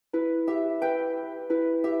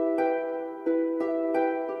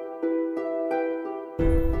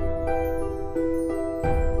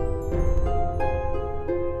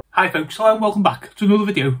Hi folks, hello and welcome back to another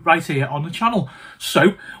video right here on the channel.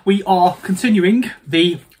 So we are continuing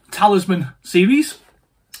the Talisman series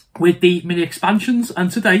with the mini expansions,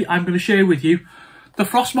 and today I'm going to share with you the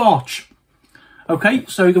Frostmarch. Okay,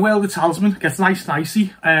 so the world of Talisman gets nice and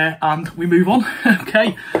icy and we move on.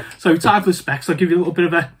 Okay, so time for the specs. I'll give you a little bit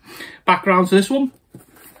of a background to this one.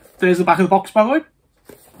 There's the back of the box, by the way.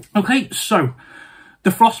 Okay, so the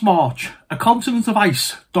Frostmarch, a continent of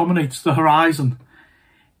ice dominates the horizon.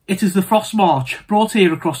 It is the Frostmarch, brought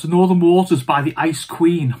here across the northern waters by the Ice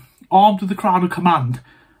Queen. Armed with the crown of command,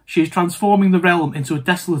 she is transforming the realm into a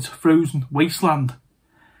desolate, frozen wasteland.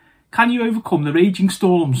 Can you overcome the raging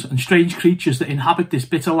storms and strange creatures that inhabit this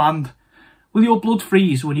bitter land? Will your blood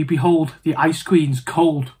freeze when you behold the Ice Queen's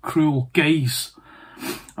cold, cruel gaze?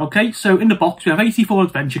 Okay, so in the box we have 84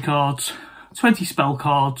 adventure cards, 20 spell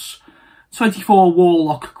cards, 24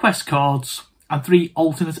 warlock quest cards, and 3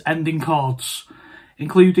 alternate ending cards,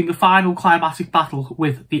 including a final climatic battle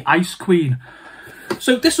with the Ice Queen.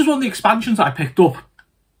 So this was one of the expansions I picked up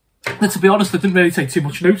that, to be honest, I didn't really take too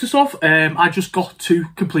much notice of. I just got to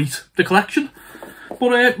complete the collection.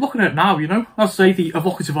 But looking at it now, you know, I'd say the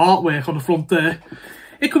evocative artwork on the front there,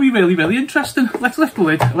 it could be really, really interesting. Let's lift the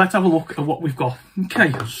lid and let's have a look at what we've got.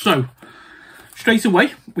 Okay, so straight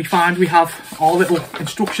away we find we have our little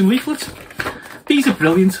instruction leaflet. These are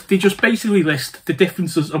brilliant. They just basically list the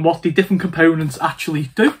differences and what the different components actually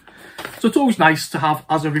do. So it's always nice to have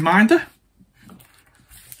as a reminder.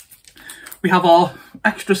 We have our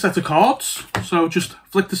extra set of cards. So just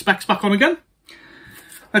flick the specs back on again.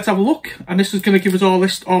 Let's have a look. And this is going to give us our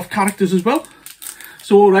list of characters as well.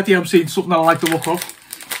 So already I'm seeing something I like the look of.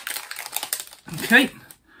 Okay.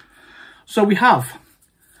 So we have,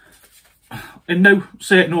 in no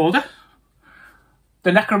certain order,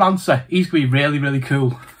 the Necromancer. He's going to be really, really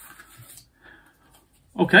cool.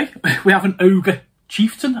 Okay, we have an Ogre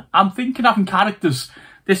Chieftain. I'm thinking having characters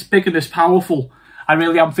this big and this powerful, I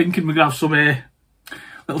really am thinking we're going to have some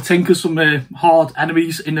little tinkers, some hard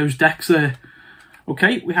enemies in those decks there.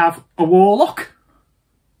 Okay, we have a Warlock.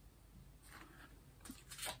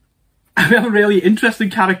 We have a really interesting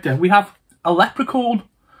character. We have a Leprechaun.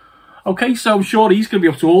 Okay, so I'm sure he's going to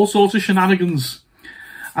be up to all sorts of shenanigans.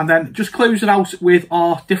 And then just closing out with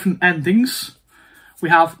our different endings, we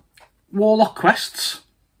have Warlock quests.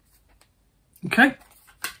 Okay.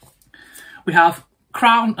 We have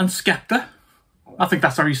Crown and Scepter. I think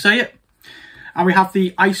that's how you say it. And we have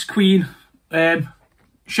the Ice Queen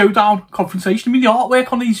showdown confrontation. I mean, the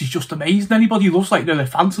artwork on these is just amazing. Anybody who loves, like, you know, their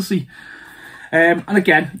fantasy. And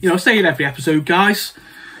again, you know, I say in every episode, guys,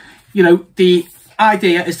 you know, the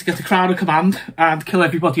idea is to get the crown of command and kill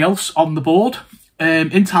everybody else on the board.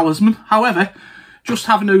 In Talisman. However, just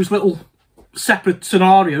having those little separate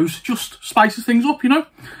scenarios just spices things up, you know.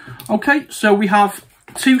 Okay, so we have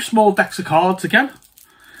 2 small decks of cards again.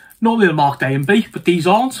 Normally they're marked A and B, but these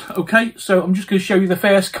aren't. Okay, so I'm just going to show you the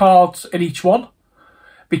first cards in each one,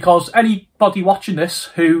 because anybody watching this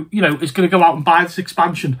who, you know, is going to go out and buy this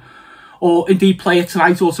expansion, or indeed play it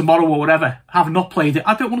tonight or tomorrow or whatever, having not played it,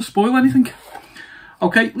 I don't want to spoil anything.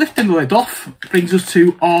 Okay, lifting the lid off brings us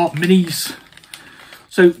to our minis.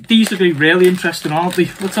 So these are going to be really interesting, aren't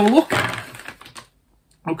they? Let's have a look.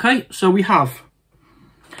 Okay, so we have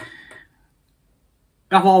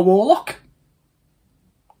our Warlock.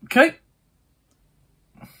 Okay.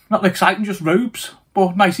 Not exciting, just robes,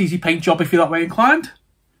 but nice easy paint job if you're that way inclined.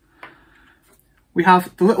 We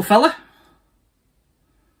have the little fella.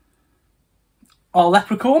 Our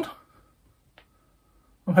Leprechaun.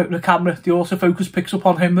 I'm hoping the camera, the autofocus picks up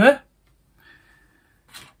on him there.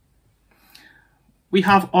 We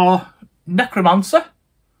have our Necromancer.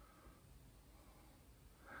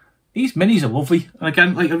 These minis are lovely. And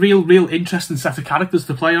again, like a real interesting set of characters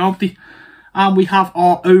to play, aren't they? And we have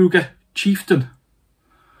our Ogre Chieftain.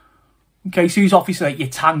 Okay, so he's obviously like your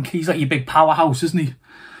tank. He's like your big powerhouse, isn't he?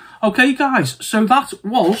 Okay, guys, so that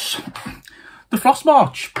was the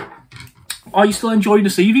Frostmarch. Are you still enjoying the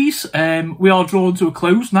series? We are drawn to a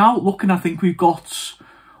close now. Looking, I think we've got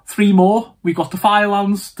 3 more. We've got the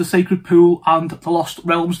Firelands, the Sacred Pool, and the Lost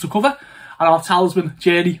Realms to cover, and our Talisman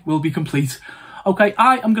journey will be complete. Okay,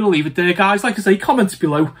 I am going to leave it there, guys. Like I say, comments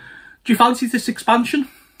below. Do you fancy this expansion?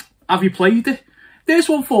 Have you played it? There's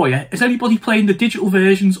one for you. Is anybody playing the digital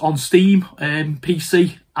versions on Steam,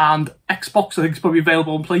 PC, and Xbox? I think it's probably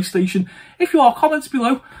available on PlayStation. If you are, comments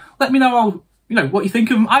below. Let me know how, you know, what you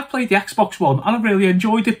think of them. I've played the Xbox one and I've really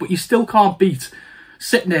enjoyed it, but you still can't beat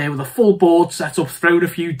sitting there with a full board set up, throwing a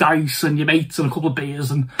few dice and your mates and a couple of beers,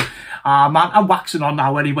 and man, I'm waxing on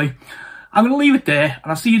now anyway. I'm going to leave it there,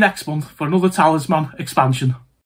 and I'll see you next month for another Talisman expansion.